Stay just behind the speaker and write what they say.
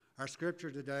Our scripture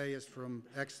today is from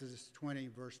Exodus 20,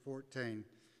 verse 14.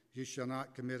 You shall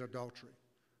not commit adultery.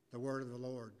 The word of the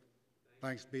Lord.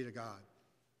 Thanks be to God.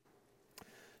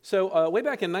 So way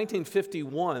back in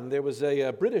 1951, there was a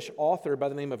British author by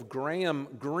the name of Graham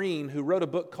Greene who wrote a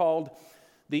book called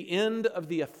The End of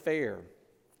the Affair.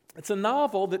 It's a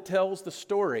novel that tells the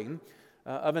story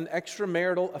of an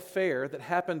extramarital affair that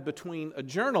happened between a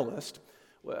journalist,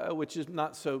 which is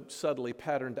not so subtly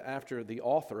patterned after the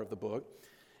author of the book,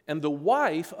 and the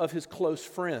wife of his close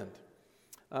friend.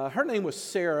 Her name was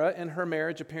Sarah, and her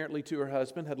marriage apparently to her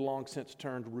husband had long since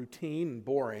turned routine and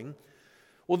boring.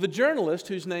 Well, the journalist,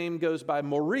 whose name goes by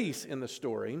Maurice in the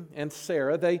story, and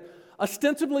Sarah, they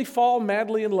ostensibly fall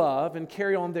madly in love and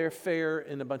carry on their affair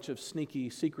in a bunch of sneaky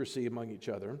secrecy among each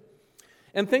other.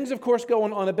 And things, of course, go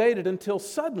on unabated until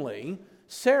suddenly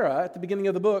Sarah, at the beginning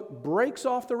of the book, breaks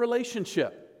off the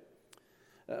relationship.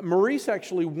 Maurice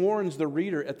actually warns the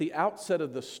reader at the outset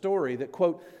of the story that,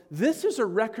 quote, this is a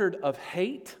record of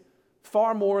hate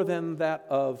far more than that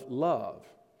of love.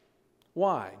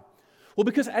 Why? Well,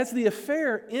 because as the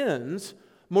affair ends,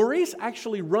 Maurice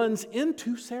actually runs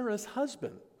into Sarah's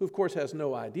husband, who of course has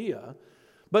no idea,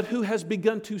 but who has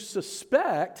begun to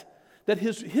suspect that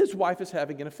his wife is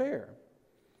having an affair.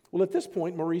 Well, at this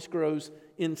point, Maurice grows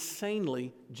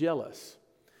insanely jealous.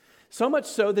 So much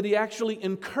so that he actually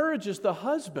encourages the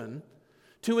husband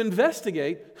to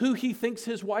investigate who he thinks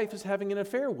his wife is having an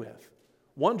affair with,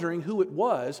 wondering who it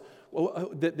was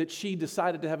that she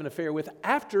decided to have an affair with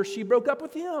after she broke up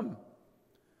with him.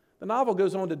 The novel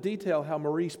goes on to detail how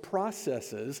Maurice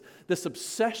processes this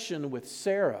obsession with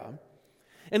Sarah.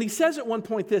 And he says at one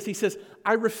point this, he says,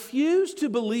 I refuse to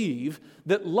believe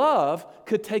that love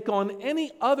could take on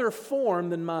any other form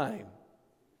than mine.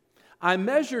 I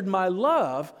measured my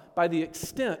love by the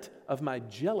extent of my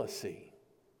jealousy.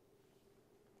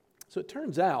 So it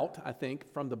turns out, I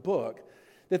think, from the book,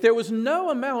 that there was no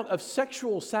amount of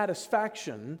sexual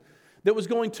satisfaction that was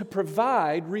going to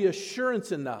provide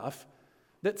reassurance enough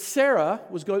that Sarah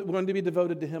was going to be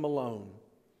devoted to him alone.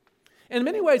 And in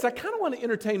many ways, I kind of want to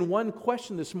entertain one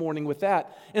question this morning with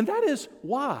that, and that is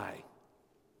why?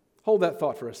 Hold that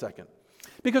thought for a second.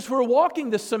 Because we're walking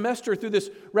this semester through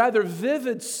this rather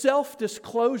vivid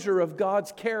self-disclosure of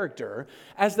God's character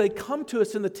as they come to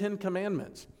us in the Ten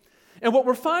Commandments. And what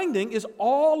we're finding is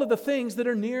all of the things that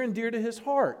are near and dear to his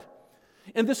heart.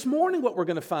 And this morning what we're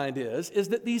going to find is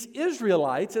that these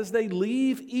Israelites, as they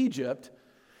leave Egypt,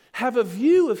 have a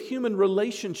view of human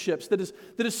relationships that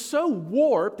is so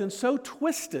warped and so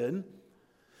twisted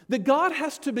that God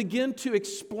has to begin to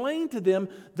explain to them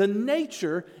the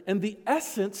nature and the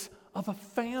essence of a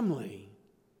family,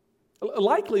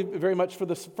 likely very much for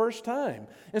the first time.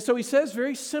 And so he says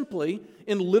very simply,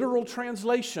 in literal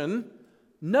translation,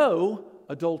 no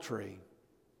adultery.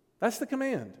 That's the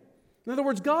command. In other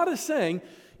words, God is saying,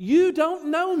 you don't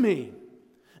know me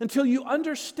until you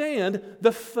understand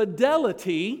the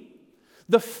fidelity,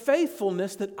 the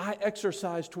faithfulness that I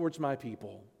exercise towards my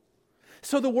people.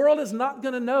 So the world is not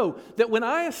going to know that when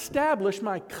I establish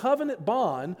my covenant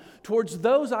bond towards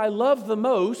those I love the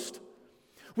most,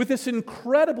 with this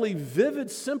incredibly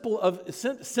vivid symbol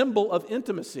of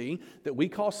intimacy that we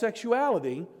call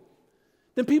sexuality,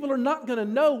 then people are not going to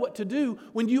know what to do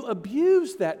when you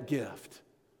abuse that gift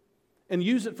and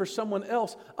use it for someone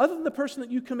else other than the person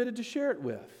that you committed to share it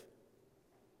with.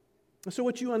 And so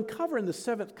what you uncover in the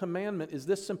seventh commandment is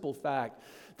this simple fact,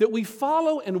 that we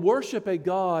follow and worship a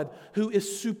God who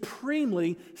is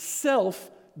supremely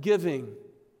self-giving.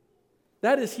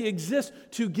 That is, he exists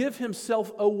to give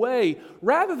himself away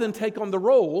rather than take on the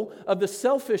role of the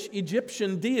selfish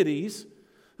Egyptian deities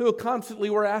who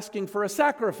constantly were asking for a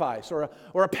sacrifice or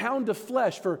a pound of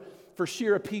flesh for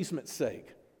sheer appeasement's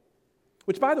sake.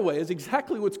 Which, by the way, is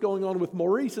exactly what's going on with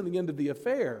Maurice in the end of the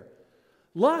affair.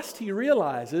 Lust, he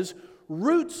realizes,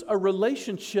 roots a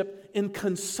relationship in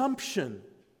consumption.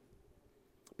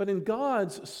 But in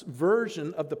God's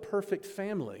version of the perfect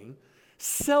family,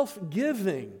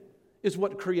 self-giving is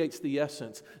what creates the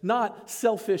essence, not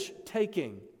selfish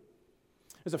taking.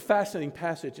 There's a fascinating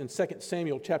passage in 2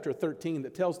 Samuel chapter 13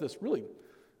 that tells this really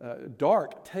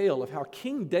dark tale of how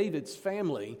King David's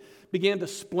family began to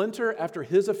splinter after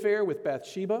his affair with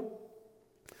Bathsheba.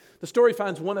 The story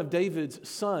finds one of David's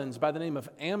sons by the name of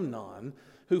Amnon,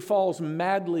 who falls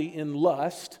madly in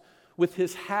lust with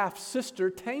his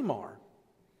half-sister Tamar.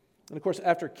 And of course,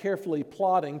 after carefully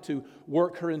plotting to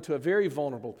work her into a very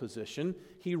vulnerable position,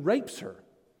 he rapes her.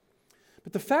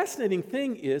 But the fascinating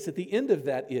thing is, at the end of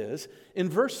that is, in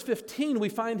verse 15, we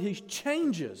find he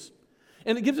changes.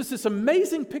 And it gives us this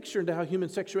amazing picture into how human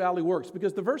sexuality works,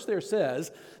 because the verse there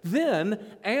says, "Then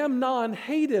Amnon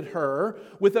hated her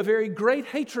with a very great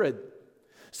hatred,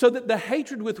 so that the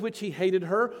hatred with which he hated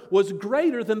her was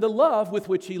greater than the love with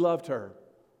which he loved her.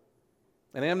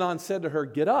 And Amnon said to her,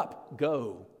 'Get up,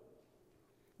 go.'"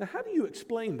 Now, how do you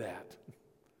explain that?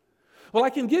 Well,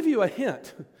 I can give you a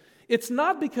hint. It's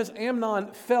not because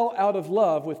Amnon fell out of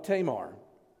love with Tamar,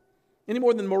 any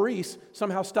more than Maurice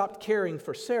somehow stopped caring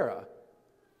for Sarah.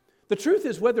 The truth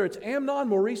is, whether it's Amnon,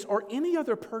 Maurice, or any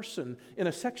other person in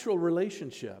a sexual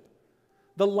relationship,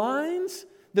 the lines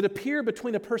that appear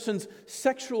between a person's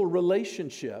sexual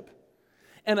relationship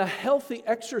and a healthy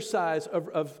exercise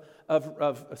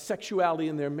of sexuality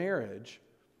in their marriage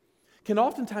can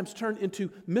oftentimes turn into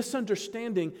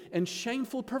misunderstanding and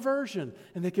shameful perversion,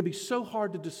 and they can be so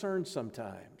hard to discern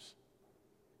sometimes.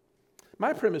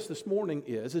 My premise this morning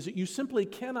is that you simply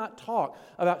cannot talk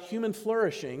about human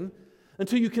flourishing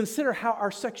until you consider how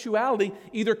our sexuality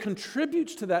either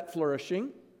contributes to that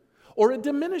flourishing or it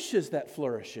diminishes that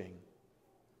flourishing.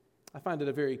 I find it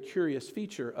a very curious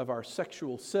feature of our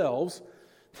sexual selves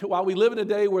that while we live in a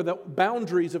day where the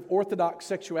boundaries of orthodox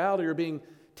sexuality are being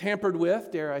tampered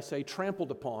with, dare I say, trampled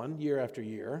upon year after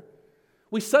year,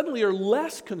 we suddenly are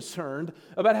less concerned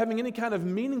about having any kind of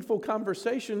meaningful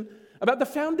conversation about the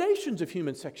foundations of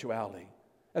human sexuality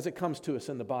as it comes to us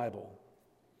in the Bible.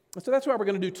 So that's why we're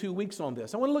going to do 2 weeks on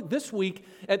this. I want to look this week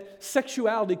at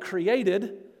sexuality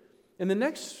created, and the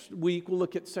next week we'll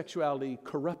look at sexuality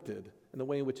corrupted and the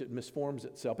way in which it misforms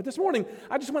itself. But this morning,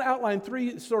 I just want to outline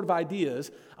 3 sort of ideas.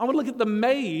 I want to look at the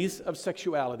maze of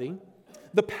sexuality,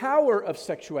 the power of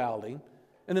sexuality,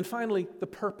 and then finally, the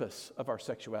purpose of our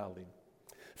sexuality.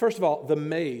 First of all, the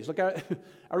maze. Look, I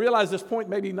realize this point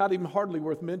may be not even hardly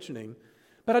worth mentioning,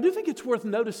 but I do think it's worth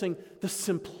noticing the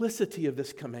simplicity of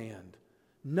this command.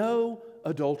 No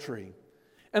adultery.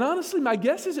 And honestly, my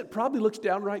guess is it probably looks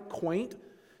downright quaint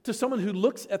to someone who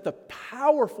looks at the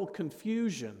powerful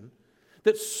confusion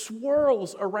that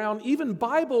swirls around even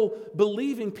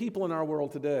Bible-believing people in our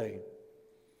world today.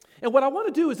 And what I want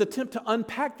to do is attempt to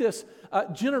unpack this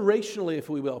generationally, if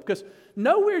we will, because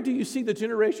nowhere do you see the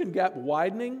generation gap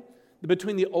widening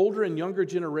between the older and younger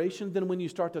generation than when you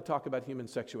start to talk about human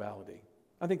sexuality.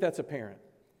 I think that's apparent.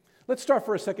 Let's start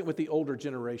for a second with the older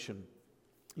generation.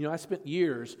 You know, I spent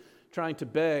years trying to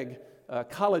beg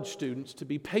college students to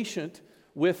be patient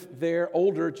with their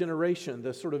older generation,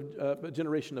 the sort of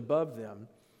generation above them.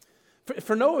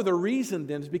 For no other reason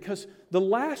than is because the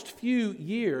last few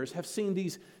years have seen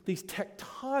these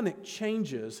tectonic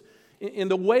changes in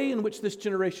the way in which this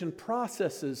generation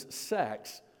processes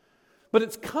sex. But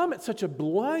it's come at such a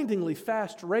blindingly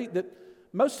fast rate that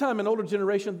most time an older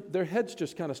generation, their heads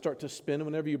just kind of start to spin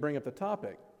whenever you bring up the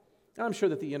topic. I'm sure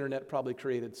that the internet probably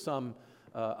created some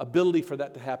ability for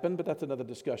that to happen, but that's another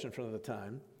discussion for another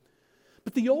time.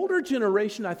 But the older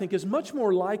generation, I think, is much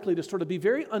more likely to sort of be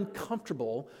very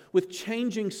uncomfortable with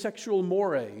changing sexual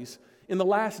mores in the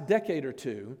last decade or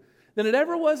two than it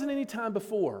ever was at any time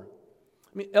before.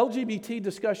 I mean, LGBT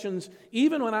discussions,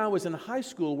 even when I was in high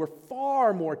school, were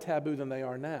far more taboo than they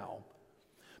are now.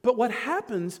 But what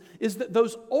happens is that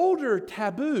those older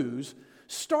taboos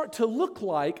start to look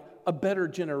like a better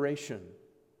generation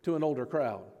to an older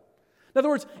crowd. In other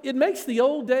words, it makes the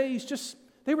old days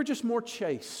they were just more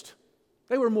chaste.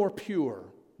 They were more pure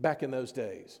back in those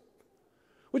days,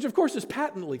 which of course is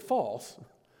patently false.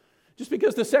 Just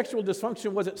because the sexual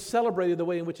dysfunction wasn't celebrated the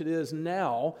way in which it is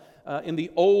now, in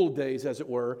the old days, as it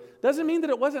were, doesn't mean that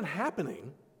it wasn't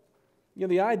happening. You know,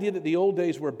 the idea that the old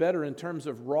days were better in terms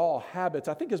of raw habits,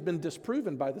 I think has been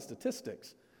disproven by the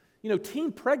statistics. You know,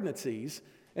 teen pregnancies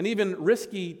and even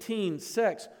risky teen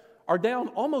sex are down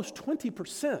almost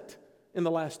 20% in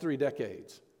the last 3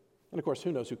 decades. And of course,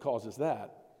 who knows who causes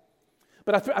that?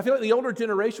 But I feel like the older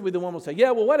generation will be the one who will say, yeah,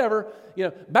 well, whatever. You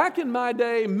know, back in my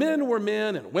day, men were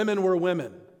men and women were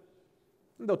women.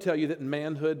 And they'll tell you that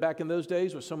manhood back in those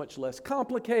days was so much less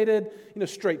complicated,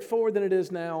 straightforward than it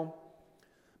is now.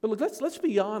 But look, let's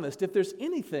be honest. If there's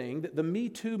anything that the Me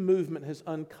Too movement has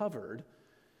uncovered,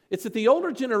 it's that the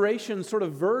older generation's sort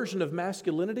of version of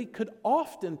masculinity could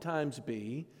oftentimes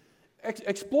be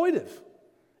exploitive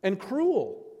and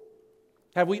cruel.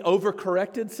 Have we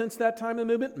overcorrected since that time in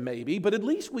the movement? Maybe, but at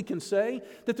least we can say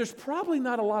that there's probably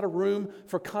not a lot of room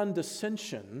for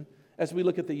condescension as we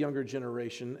look at the younger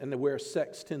generation and where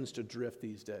sex tends to drift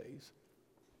these days.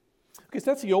 Okay, so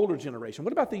that's the older generation.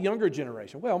 What about the younger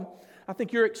generation? Well, I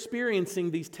think you're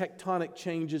experiencing these tectonic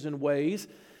changes in ways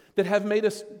that have made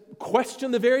us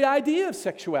question the very idea of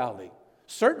sexuality.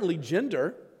 Certainly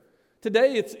gender.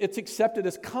 Today it's accepted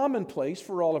as commonplace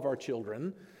for all of our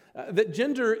children that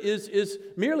gender is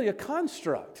merely a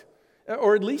construct,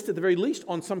 or at least, at the very least,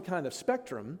 on some kind of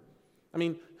spectrum. I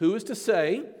mean, who is to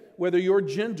say whether your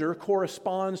gender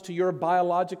corresponds to your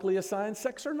biologically assigned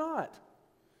sex or not?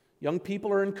 Young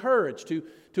people are encouraged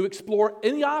to explore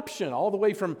any option, all the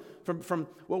way from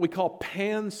what we call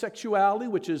pansexuality,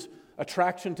 which is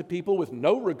attraction to people with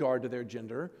no regard to their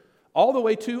gender, all the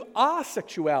way to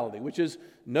asexuality, which is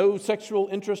no sexual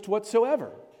interest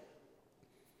whatsoever.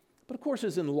 But of course,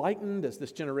 as enlightened as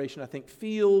this generation, I think,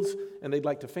 feels, and they'd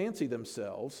like to fancy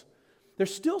themselves,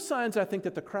 there's still signs, I think,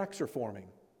 that the cracks are forming.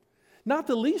 Not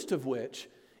the least of which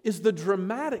is the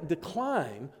dramatic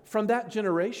decline from that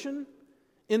generation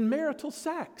in marital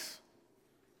sex.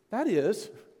 That is,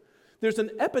 there's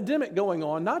an epidemic going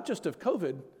on, not just of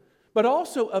COVID, but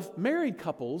also of married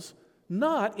couples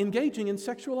not engaging in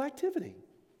sexual activity,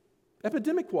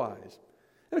 epidemic-wise.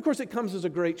 And of course, it comes as a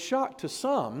great shock to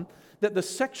some that the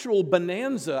sexual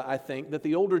bonanza, I think, that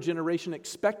the older generation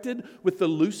expected with the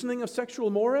loosening of sexual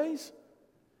mores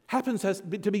happens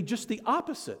to be just the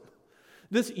opposite.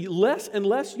 This less and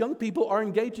less young people are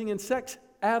engaging in sex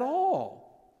at all.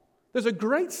 There's a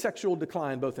great sexual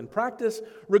decline, both in practice,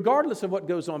 regardless of what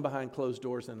goes on behind closed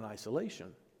doors and in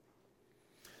isolation.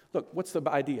 Look, what's the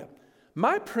idea?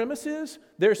 My premise is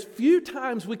there's few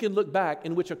times we can look back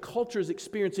in which a culture is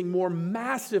experiencing more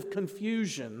massive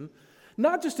confusion,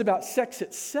 not just about sex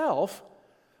itself,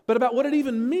 but about what it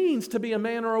even means to be a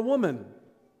man or a woman.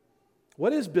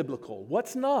 What is biblical?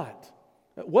 What's not?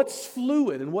 What's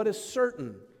fluid and what is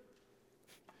certain?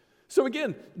 So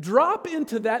again, drop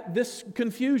into this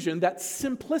confusion, that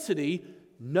simplicity,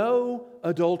 no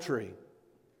adultery.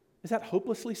 Is that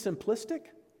hopelessly simplistic?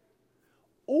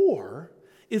 Or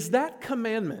is that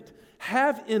commandment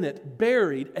have in it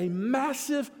buried a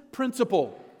massive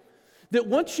principle that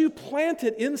once you plant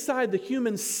it inside the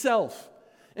human self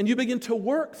and you begin to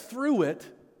work through it,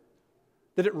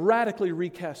 that it radically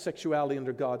recasts sexuality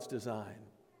under God's design?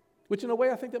 Which in a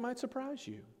way I think that might surprise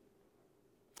you.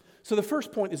 So the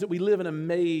first point is that we live in a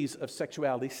maze of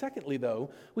sexuality. Secondly,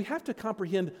 though, we have to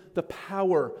comprehend the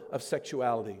power of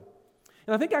sexuality.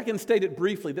 And I think I can state it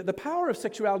briefly, that the power of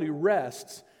sexuality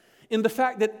rests in the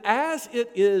fact that as it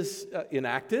is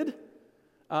enacted,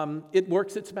 it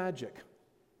works its magic,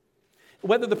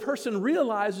 whether the person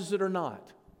realizes it or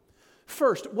not.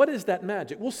 First, what is that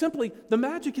magic? Well, simply, the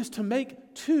magic is to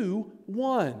make two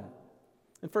one.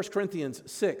 In 1 Corinthians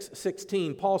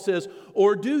 6:16, Paul says,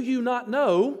 "Or do you not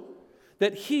know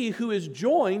that he who is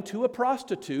joined to a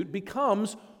prostitute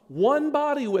becomes one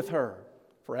body with her?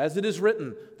 For as it is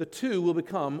written, the two will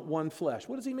become one flesh."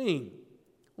 What does he mean?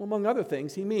 Well, among other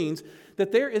things, he means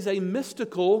that there is a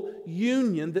mystical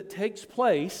union that takes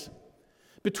place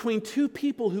between two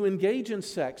people who engage in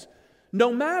sex,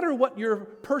 no matter what your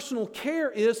personal care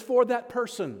is for that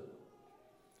person.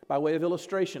 By way of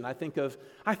illustration, I think of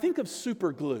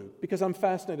super glue because I'm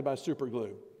fascinated by super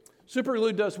glue. Super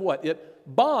glue does what? It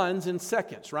bonds in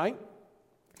seconds, right?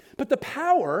 But the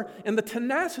power and the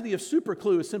tenacity of super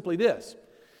glue is simply this.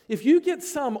 If you get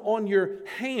some on your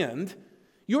hand,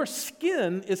 your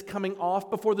skin is coming off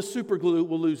before the super glue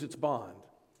will lose its bond.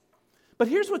 But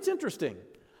here's what's interesting.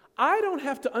 I don't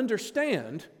have to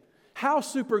understand how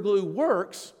super glue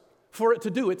works for it to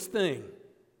do its thing.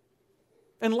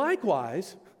 And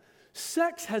likewise,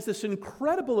 sex has this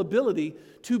incredible ability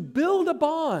to build a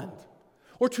bond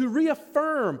or to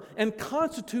reaffirm and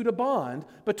constitute a bond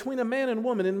between a man and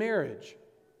woman in marriage.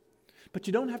 But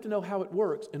you don't have to know how it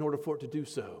works in order for it to do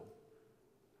so.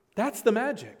 That's the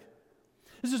magic.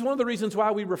 This is one of the reasons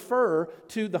why we refer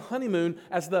to the honeymoon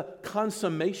as the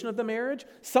consummation of the marriage.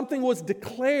 Something was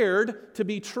declared to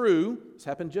be true. This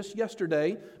happened just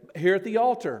yesterday here at the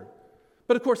altar.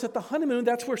 But of course, at the honeymoon,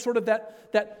 that's where sort of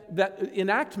that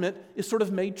enactment is sort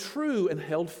of made true and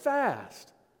held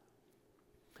fast.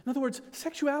 In other words,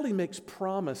 sexuality makes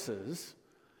promises,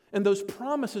 and those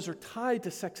promises are tied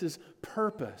to sex's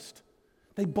purpose.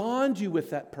 They bond you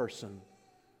with that person.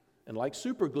 And like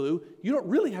super glue, you don't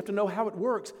really have to know how it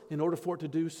works in order for it to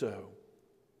do so.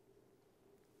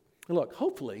 And look,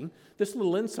 hopefully, this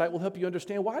little insight will help you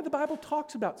understand why the Bible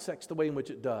talks about sex the way in which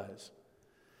it does.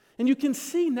 And you can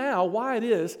see now why it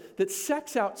is that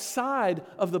sex outside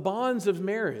of the bonds of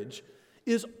marriage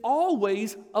is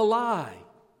always a lie.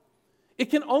 It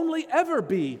can only ever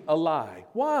be a lie.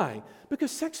 Why?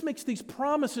 Because sex makes these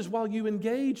promises while you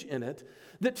engage in it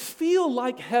that feel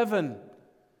like heaven.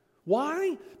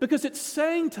 Why? Because it's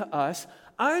saying to us,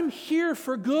 I'm here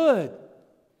for good.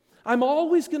 I'm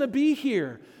always going to be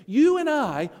here. You and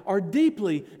I are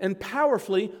deeply and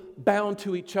powerfully bound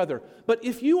to each other. But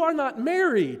if you are not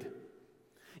married,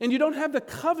 and you don't have the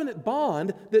covenant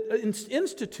bond that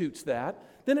institutes that,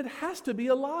 then it has to be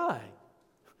a lie.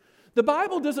 The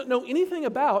Bible doesn't know anything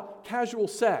about casual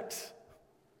sex.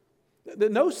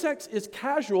 No sex is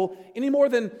casual any more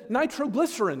than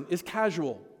nitroglycerin is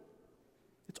casual.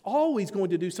 It's always going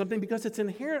to do something because it's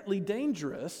inherently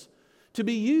dangerous to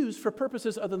be used for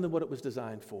purposes other than what it was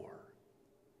designed for.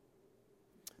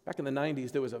 Back in the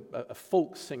 90s, there was a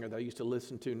folk singer that I used to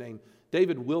listen to named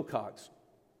David Wilcox,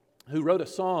 who wrote a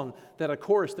song that a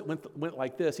chorus that went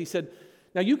like this. He said,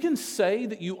 "Now you can say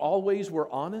that you always were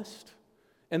honest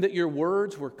and that your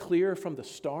words were clear from the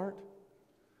start,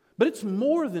 but it's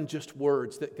more than just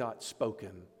words that got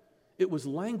spoken. It was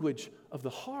language of the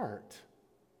heart."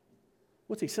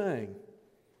 What's he saying?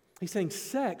 He's saying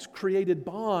sex created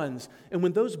bonds, and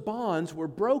when those bonds were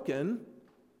broken,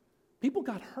 people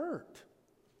got hurt.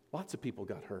 Lots of people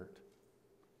got hurt.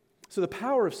 So the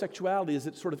power of sexuality is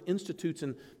it sort of institutes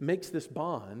and makes this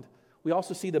bond. We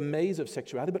also see the maze of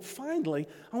sexuality. But finally,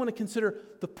 I want to consider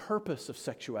the purpose of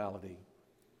sexuality.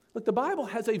 Look, the Bible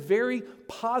has a very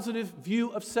positive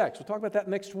view of sex. We'll talk about that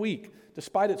next week,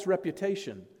 despite its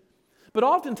reputation. But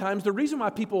oftentimes, the reason why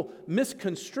people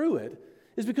misconstrue it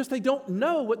is because they don't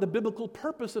know what the biblical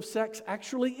purpose of sex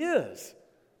actually is.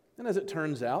 And as it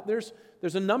turns out, there's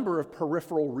a number of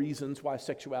peripheral reasons why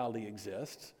sexuality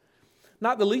exists.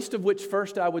 Not the least of which,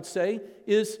 first I would say,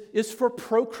 is for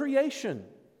procreation.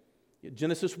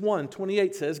 Genesis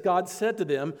 1:28 says, God said to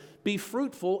them, "Be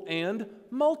fruitful and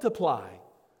multiply."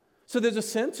 So there's a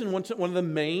sense in which one of the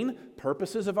main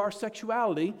purposes of our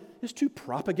sexuality is to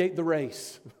propagate the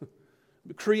race,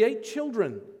 create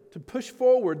children, to push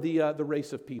forward the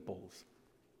race of peoples.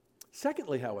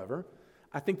 Secondly, however,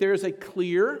 I think there is a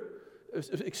clear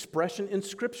expression in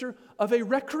Scripture of a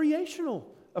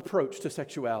recreational approach to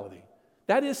sexuality.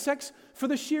 That is, sex for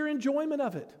the sheer enjoyment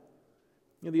of it.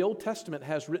 You know, the Old Testament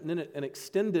has written in it an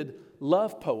extended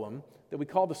love poem that we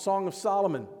call the Song of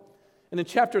Solomon. And in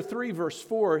chapter 3, verse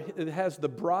 4, it has the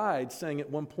bride saying at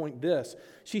one point this.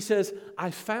 She says,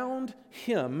 "I found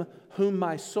him whom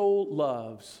my soul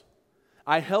loves.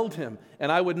 I held him,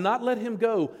 and I would not let him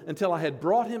go until I had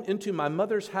brought him into my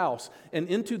mother's house and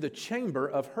into the chamber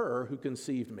of her who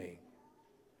conceived me."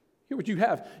 Here what you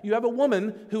have. You have a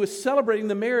woman who is celebrating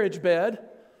the marriage bed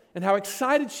and how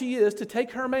excited she is to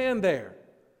take her man there.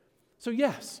 So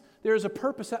yes, there is a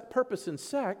purpose in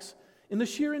sex in the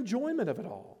sheer enjoyment of it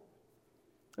all.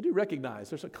 I do recognize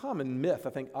there's a common myth, I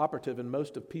think, operative in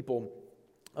most of people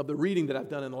of the reading that I've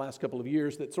done in the last couple of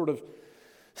years that sort of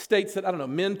states that,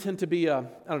 men tend to be,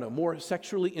 more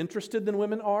sexually interested than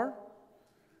women are.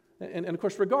 And of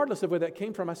course, regardless of where that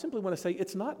came from, I simply want to say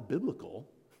it's not biblical.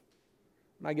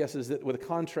 My guess is that with a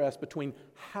contrast between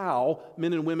how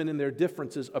men and women in their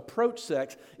differences approach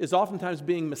sex is oftentimes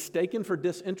being mistaken for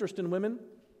disinterest in women,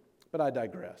 but I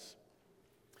digress.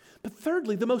 But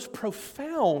thirdly, the most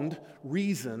profound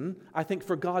reason, I think,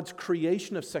 for God's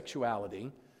creation of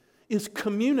sexuality is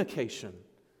communication.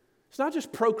 It's not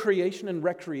just procreation and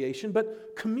recreation,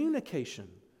 but communication.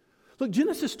 Look,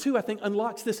 Genesis 2, I think,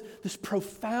 unlocks this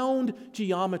profound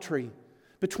geometry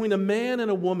between a man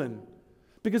and a woman.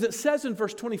 Because it says in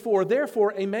verse 24,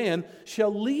 "Therefore a man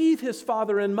shall leave his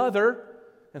father and mother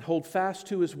and hold fast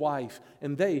to his wife,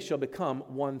 and they shall become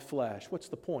one flesh." What's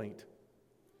the point?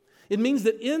 It means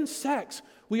that in sex,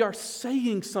 we are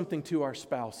saying something to our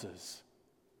spouses.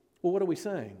 Well, what are we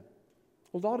saying?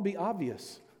 Well, it ought to be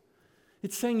obvious.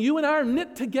 It's saying you and I are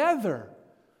knit together.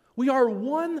 We are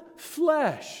one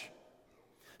flesh.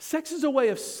 Sex is a way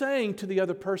of saying to the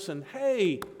other person,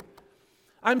 "Hey,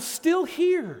 I'm still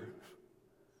here.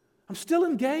 I'm still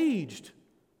engaged."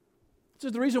 This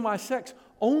is the reason why sex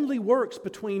only works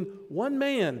between one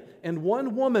man and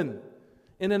one woman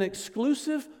in an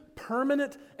exclusive,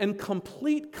 permanent, and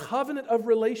complete covenant of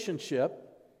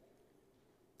relationship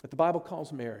that the Bible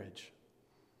calls marriage.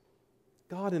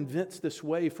 God invents this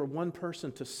way for one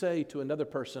person to say to another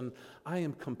person, "I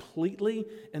am completely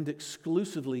and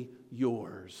exclusively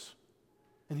yours."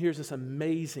 And here's this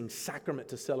amazing sacrament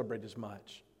to celebrate as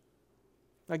much.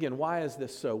 Again, why is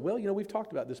this so? Well, we've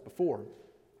talked about this before.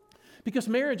 Because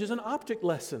marriage is an object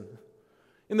lesson.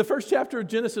 In the first chapter of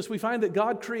Genesis, we find that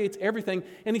God creates everything,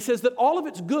 and He says that all of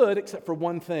it's good except for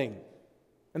one thing,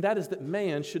 and that is that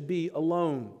man should be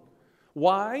alone.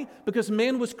 Why? Because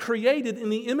man was created in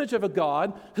the image of a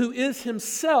God who is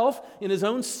Himself, in His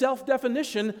own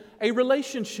self-definition, a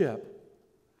relationship.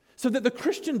 So that the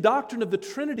Christian doctrine of the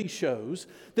Trinity shows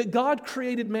that God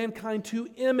created mankind to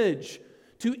image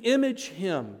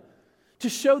Him, to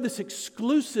show this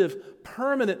exclusive,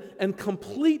 permanent, and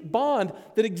complete bond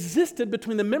that existed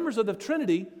between the members of the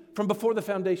Trinity from before the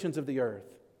foundations of the earth.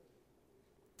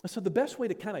 So the best way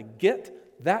to kind of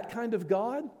get that kind of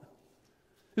God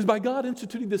is by God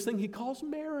instituting this thing He calls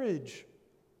marriage.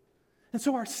 And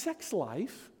so our sex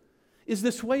life is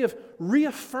this way of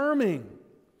reaffirming.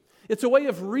 It's a way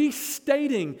of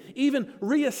restating, even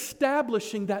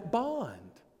reestablishing that bond.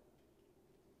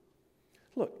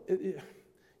 Look,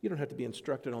 you don't have to be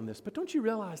instructed on this, but don't you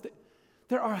realize that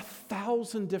there are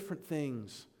 1,000 different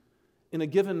things in a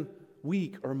given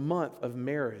week or month of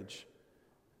marriage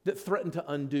that threaten to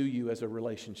undo you as a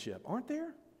relationship, aren't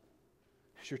there?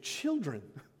 As your children.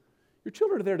 Your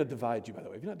children are there to divide you, by the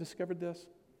way. Have you not discovered this?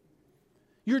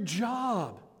 Your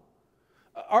job,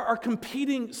 our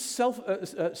competing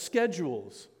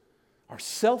schedules, our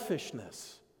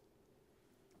selfishness.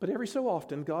 But every so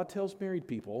often, God tells married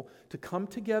people to come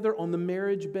together on the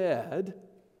marriage bed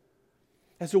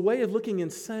as a way of looking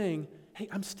and saying, hey,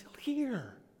 I'm still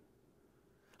here.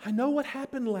 I know what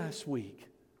happened last week.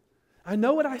 I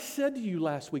know what I said to you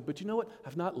last week, but you know what?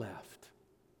 I've not left.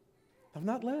 I've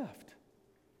not left.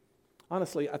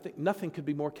 Honestly, I think nothing could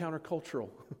be more countercultural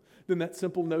than that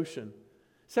simple notion.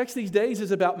 Sex these days is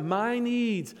about my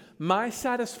needs, my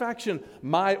satisfaction,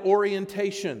 my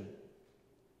orientation.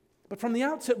 But from the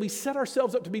outset, we set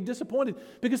ourselves up to be disappointed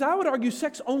because I would argue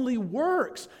sex only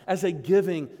works as a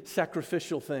giving,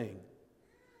 sacrificial thing.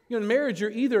 You know, in marriage,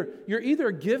 you're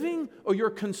either giving or you're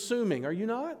consuming, are you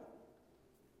not?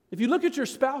 If you look at your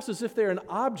spouse as if they're an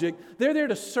object, they're there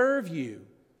to serve you.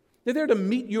 They're there to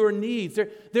meet your needs.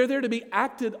 They're there to be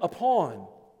acted upon.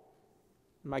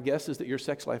 My guess is that your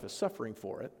sex life is suffering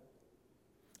for it.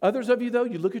 Others of you, though,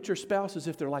 you look at your spouse as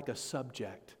if they're like a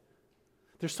subject.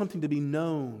 There's something to be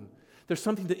known. There's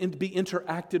something to be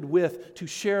interacted with, to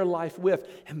share life with.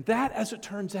 And that, as it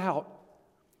turns out,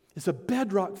 is a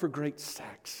bedrock for great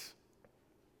sex.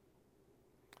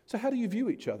 So how do you view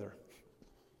each other?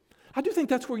 I do think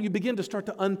that's where you begin to start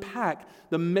to unpack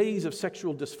the maze of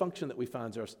sexual dysfunction that we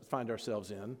find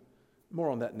ourselves in. More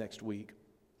on that next week.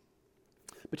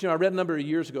 But I read a number of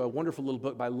years ago a wonderful little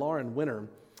book by Lauren Winner,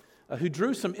 who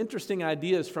drew some interesting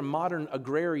ideas from modern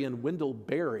agrarian Wendell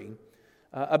Berry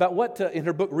about what, in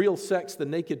her book Real Sex, The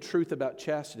Naked Truth About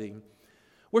Chastity,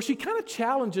 where she kind of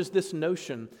challenges this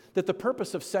notion that the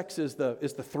purpose of sex is the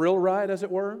thrill ride, as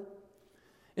it were.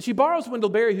 And she borrows Wendell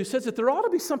Berry, who says that there ought to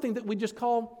be something that we just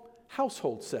call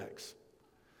household sex.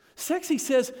 Sex, he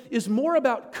says, is more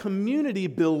about community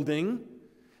building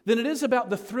than it is about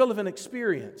the thrill of an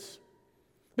experience.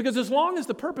 Because as long as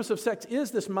the purpose of sex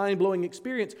is this mind-blowing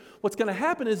experience, what's going to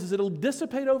happen is it'll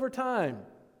dissipate over time.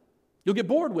 You'll get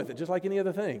bored with it, just like any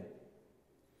other thing.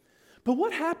 But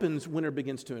what happens, Winter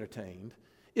begins to entertain,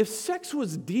 if sex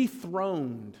was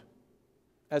dethroned,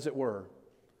 as it were,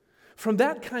 from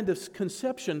that kind of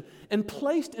conception and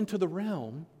placed into the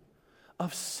realm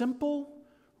of simple,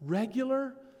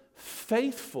 regular,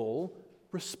 faithful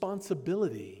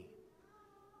responsibility?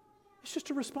 It's just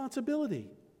a responsibility.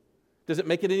 Does it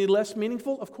make it any less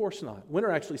meaningful? Of course not.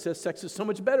 Winter actually says sex is so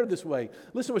much better this way.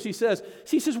 Listen to what she says.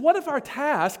 She says, what if our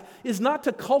task is not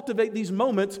to cultivate these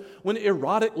moments when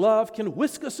erotic love can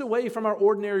whisk us away from our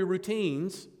ordinary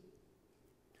routines,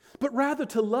 but rather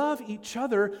to love each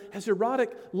other as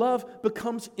erotic love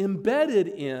becomes embedded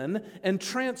in and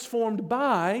transformed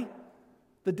by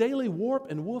the daily warp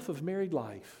and woof of married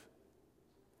life?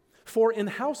 For in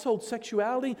household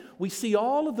sexuality, we see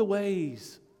all of the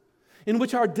ways in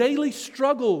which our daily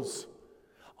struggles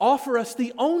offer us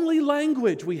the only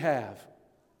language we have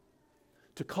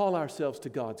to call ourselves to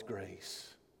God's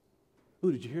grace.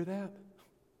 Ooh, did you hear that?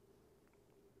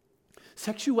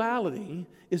 Sexuality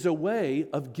is a way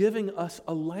of giving us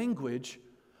a language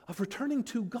of returning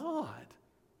to God.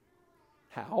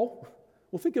 How?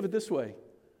 Well, think of it this way.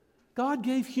 God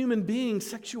gave human beings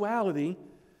sexuality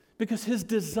because His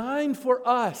design for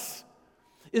us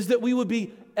is that we would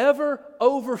be ever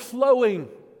overflowing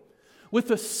with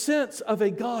the sense of a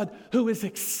God who is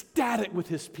ecstatic with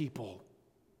His people.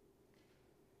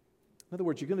 In other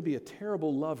words, you're going to be a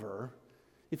terrible lover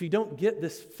if you don't get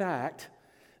this fact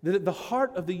that at the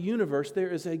heart of the universe there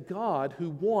is a God who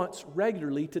wants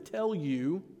regularly to tell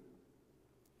you,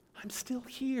 I'm still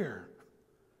here.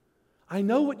 I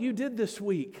know what you did this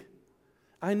week.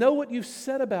 I know what you've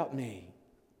said about me,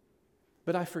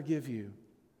 but I forgive you.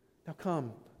 Now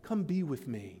come be with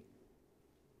me.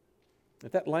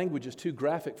 If that language is too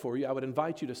graphic for you, I would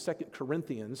invite you to 2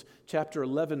 Corinthians chapter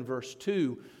 11, verse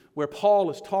 2, where Paul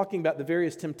is talking about the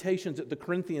various temptations that the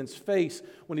Corinthians face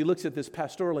when he looks at this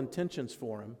pastoral intentions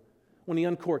for them. When he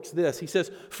uncorks this, he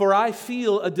says, "For I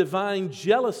feel a divine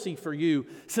jealousy for you,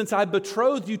 since I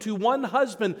betrothed you to one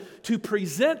husband to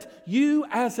present you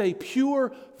as a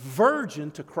pure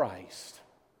virgin to Christ."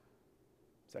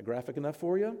 Is that graphic enough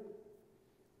for you?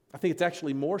 I think it's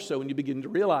actually more so when you begin to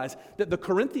realize that the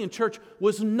Corinthian church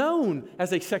was known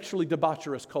as a sexually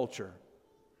debaucherous culture.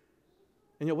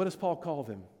 And yet, what does Paul call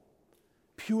them?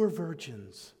 Pure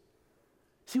virgins.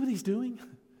 See what he's doing?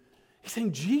 He's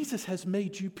saying Jesus has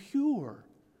made you pure.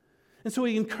 And so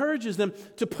he encourages them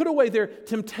to put away their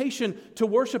temptation to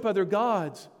worship other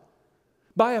gods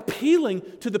by appealing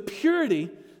to the purity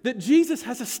that Jesus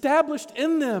has established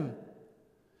in them,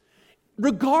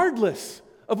 regardless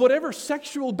of whatever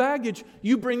sexual baggage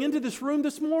you bring into this room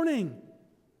this morning,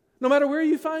 no matter where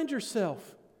you find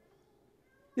yourself.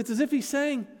 It's as if he's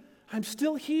saying, I'm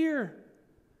still here.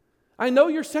 I know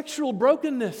your sexual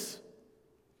brokenness.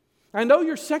 I know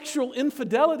your sexual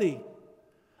infidelity.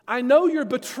 I know your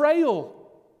betrayal.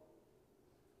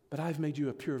 But I've made you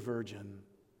a pure virgin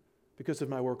because of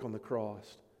my work on the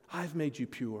cross. I've made you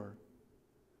pure.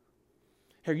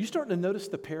 Hey, are you starting to notice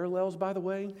the parallels, by the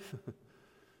way,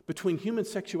 between human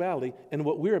sexuality and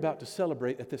what we're about to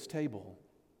celebrate at this table?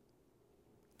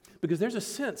 Because there's a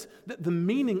sense that the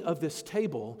meaning of this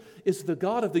table is the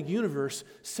God of the universe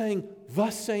saying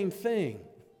the same thing.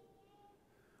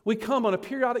 We come on a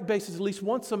periodic basis, at least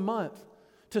once a month,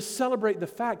 to celebrate the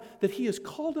fact that He has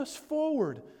called us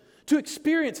forward to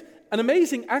experience an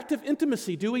amazing act of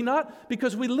intimacy, do we not?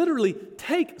 Because we literally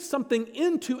take something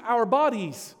into our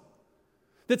bodies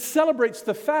that celebrates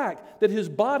the fact that His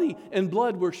body and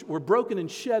blood were broken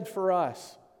and shed for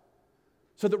us.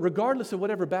 So that regardless of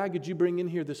whatever baggage you bring in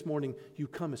here this morning, you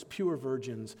come as pure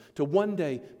virgins to one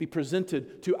day be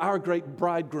presented to our great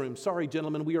bridegroom. Sorry,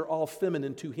 gentlemen, we are all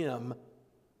feminine to Him.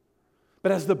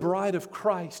 But as the bride of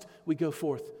Christ, we go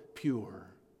forth pure.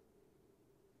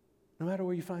 No matter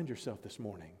where you find yourself this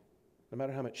morning, no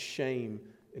matter how much shame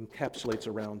encapsulates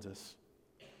around us.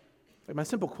 My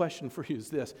simple question for you is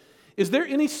this: is there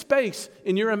any space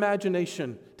in your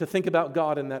imagination to think about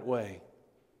God in that way?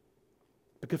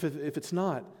 Because if it's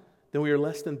not, then we are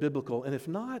less than biblical. And if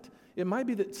not, it might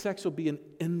be that sex will be an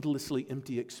endlessly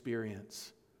empty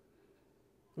experience.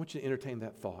 I want you to entertain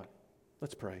that thought.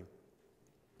 Let's pray.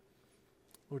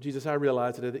 Lord Jesus, I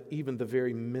realize that at even the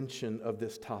very mention of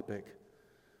this topic,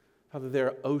 Father, there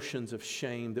are oceans of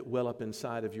shame that well up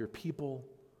inside of your people,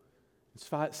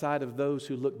 inside of those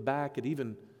who look back at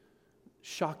even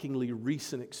shockingly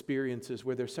recent experiences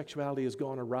where their sexuality has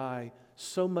gone awry,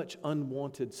 so much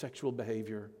unwanted sexual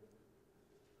behavior.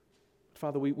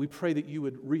 Father, we pray that you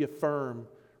would reaffirm,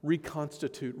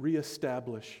 reconstitute,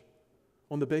 reestablish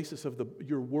on the basis of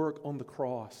your work on the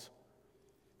cross,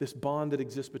 this bond that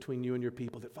exists between you and your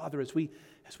people. That, Father, as we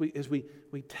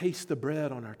taste the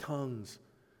bread on our tongues,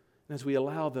 and as we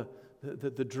allow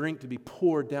the drink to be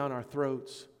poured down our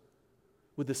throats,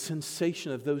 would the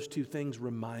sensation of those two things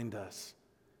remind us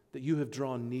that you have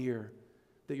drawn near,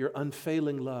 that your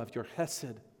unfailing love, your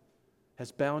hesed,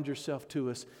 has bound yourself to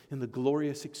us in the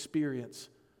glorious experience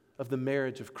of the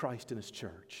marriage of Christ and His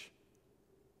church.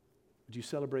 Would you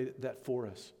celebrate that for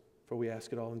us? For we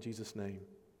ask it all in Jesus' name.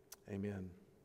 Amen.